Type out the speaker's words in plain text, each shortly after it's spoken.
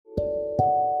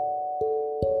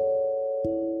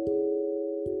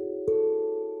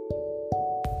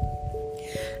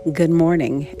Good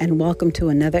morning, and welcome to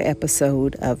another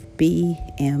episode of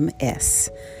BMS,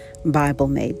 Bible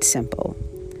Made Simple.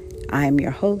 I am your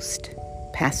host,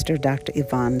 Pastor Dr.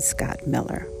 Yvonne Scott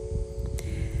Miller.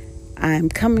 I'm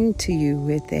coming to you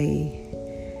with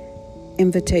an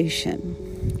invitation,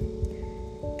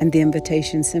 and the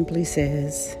invitation simply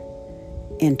says,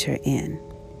 enter in.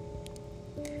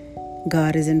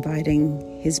 God is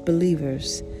inviting His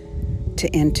believers to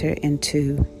enter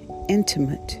into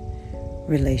intimate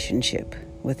relationship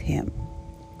with Him.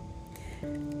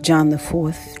 John the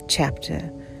 4th chapter,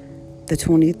 the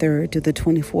 23rd to the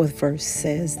 24th verse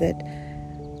says that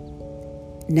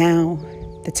now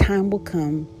the time will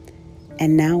come,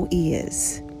 and now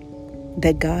is,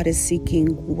 that God is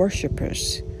seeking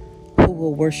worshipers who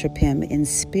will worship Him in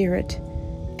spirit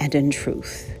and in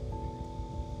truth.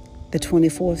 The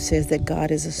 24th says that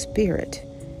God is a spirit,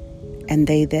 and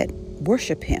they that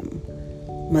worship Him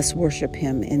must worship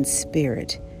Him in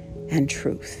spirit and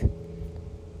truth.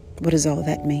 What does all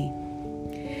that mean?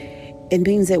 It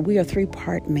means that we are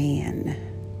three-part man.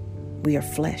 We are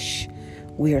flesh,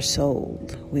 we are soul,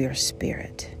 we are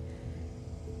spirit.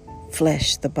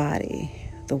 Flesh, the body,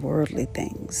 the worldly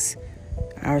things.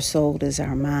 Our soul is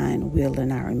our mind, will,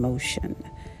 and our emotion.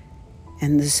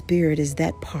 And the spirit is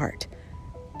that part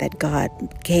that God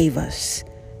gave us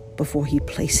before He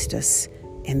placed us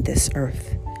in this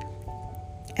earth.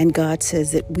 And God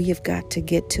says that we have got to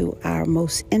get to our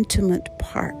most intimate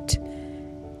part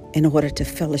in order to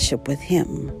fellowship with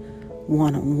Him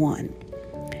one-on-one.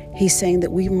 He's saying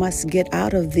that we must get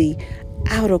out of the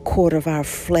outer court of our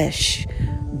flesh,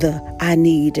 the I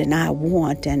need and I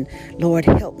want and Lord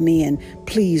help me and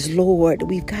please Lord.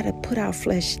 We've got to put our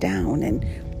flesh down and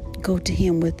go to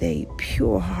Him with a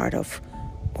pure heart of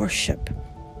worship.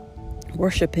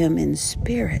 Worship Him in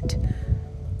spirit.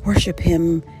 Worship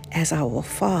Him as our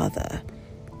Father.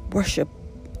 Worship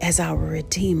as our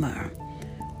Redeemer.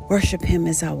 Worship Him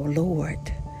as our Lord.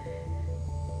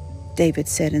 David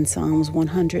said in Psalms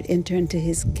 100, enter into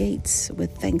His gates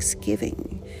with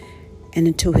thanksgiving and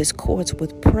into His courts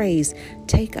with praise.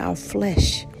 Take our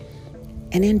flesh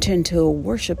and enter into a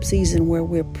worship season where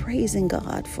we're praising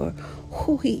God for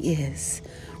who He is.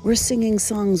 We're singing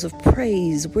songs of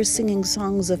praise. We're singing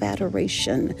songs of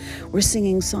adoration. We're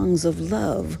singing songs of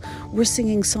love. We're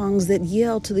singing songs that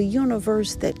yell to the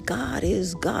universe that God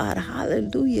is God.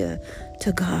 Hallelujah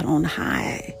to God on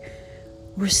high.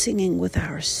 We're singing with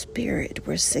our spirit.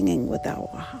 We're singing with our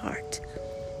heart.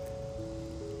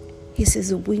 He says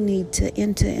that we need to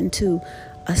enter into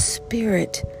a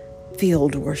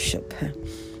spirit-filled worship,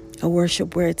 a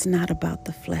worship where it's not about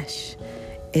the flesh.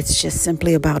 It's just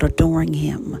simply about adoring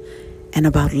Him and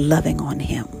about loving on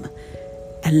Him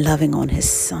and loving on His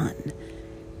Son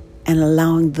and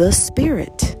allowing the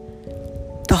Spirit,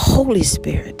 the Holy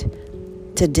Spirit,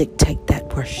 to dictate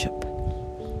that worship.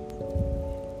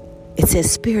 It says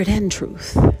spirit and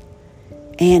truth,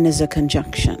 and is a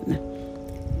conjunction.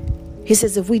 He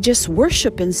says if we just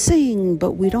worship and sing,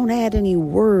 but we don't add any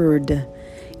word,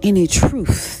 any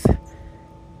truth,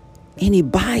 any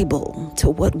Bible to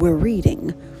what we're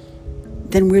reading,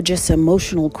 then we're just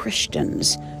emotional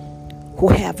Christians who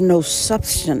have no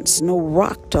substance, no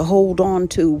rock to hold on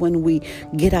to when we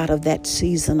get out of that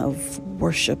season of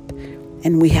worship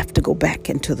and we have to go back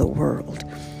into the world.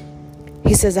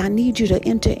 He says, I need you to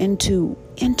enter into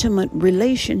intimate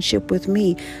relationship with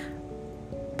me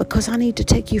because I need to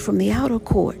take you from the outer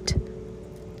court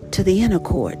to the inner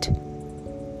court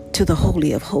to the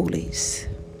Holy of Holies.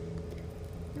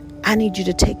 I need you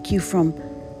to take you from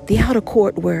the outer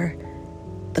court where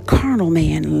the carnal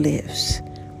man lives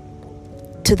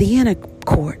to the inner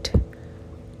court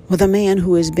where the man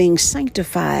who is being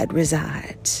sanctified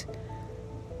resides,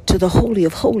 to the Holy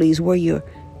of Holies where you're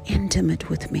intimate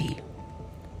with me,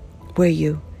 where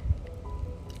you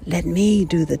let me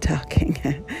do the talking,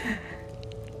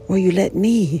 where you let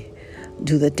me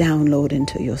do the download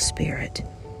into your spirit,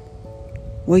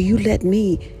 where you let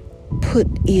me put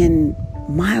in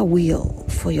my will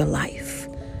for your life,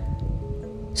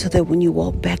 so that when you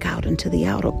walk back out into the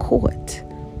outer court,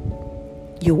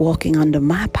 you're walking under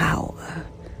my power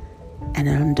and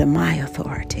under my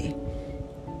authority.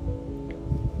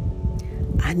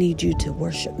 I need you to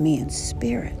worship me in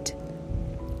spirit,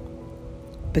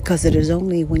 because it is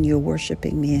only when you're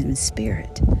worshiping me in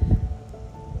spirit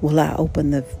will I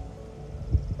open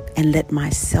and let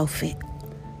myself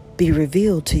be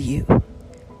revealed to you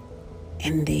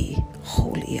in the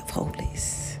Holy of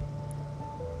Holies.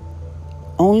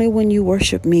 Only when you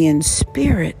worship me in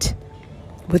spirit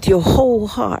with your whole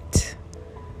heart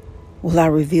will I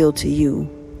reveal to you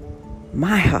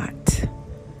my heart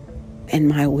and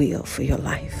my will for your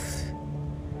life.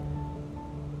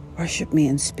 Worship me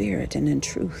in spirit and in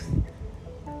truth.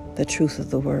 The truth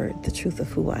of the word, the truth of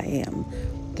who I am,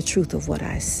 the truth of what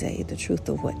I say, the truth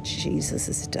of what Jesus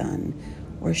has done.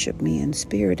 Worship me in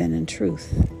spirit and in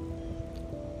truth.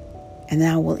 And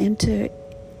I will enter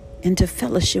into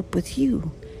fellowship with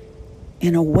you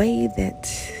in a way that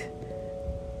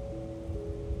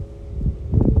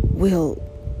will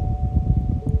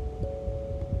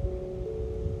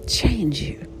change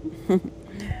you.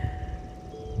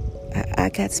 I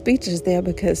got speeches there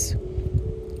because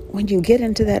when you get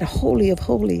into that holy of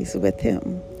holies with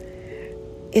him,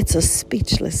 it's a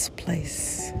speechless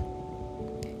place.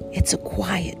 It's a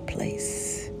quiet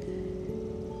place.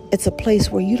 It's a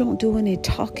place where you don't do any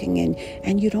talking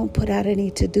and you don't put out any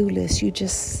to-do lists. You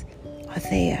just are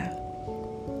there.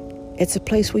 It's a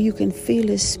place where you can feel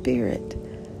his spirit.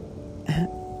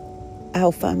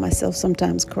 I'll find myself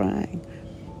sometimes crying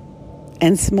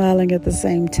and smiling at the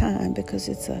same time because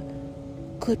it's a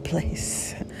good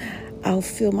place. I'll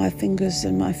feel my fingers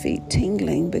and my feet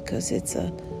tingling because it's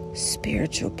a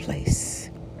spiritual place.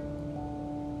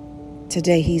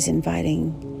 Today he's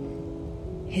inviting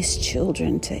his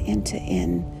children to enter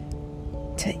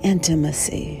into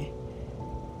intimacy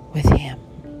with him.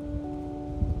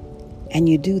 And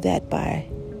you do that by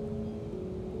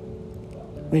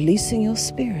releasing your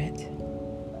spirit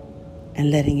and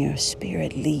letting your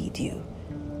spirit lead you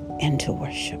into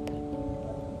worship.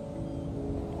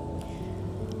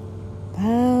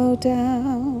 Bow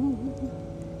down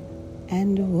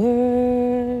and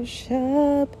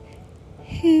worship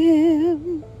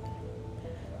him.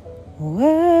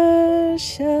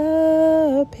 Worship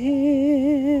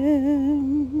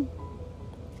him.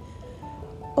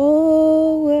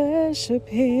 Oh, worship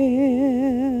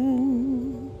him.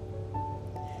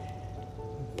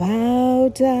 Bow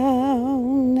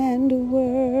down and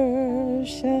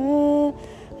worship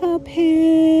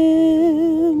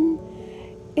him.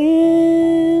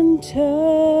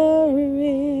 Enter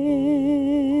in.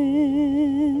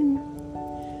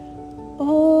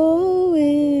 Oh,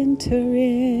 enter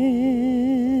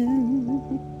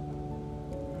in.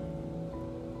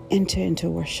 Enter into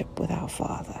worship with our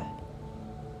Father.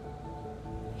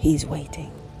 He's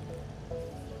waiting.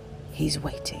 He's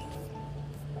waiting.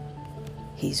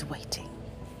 He's waiting.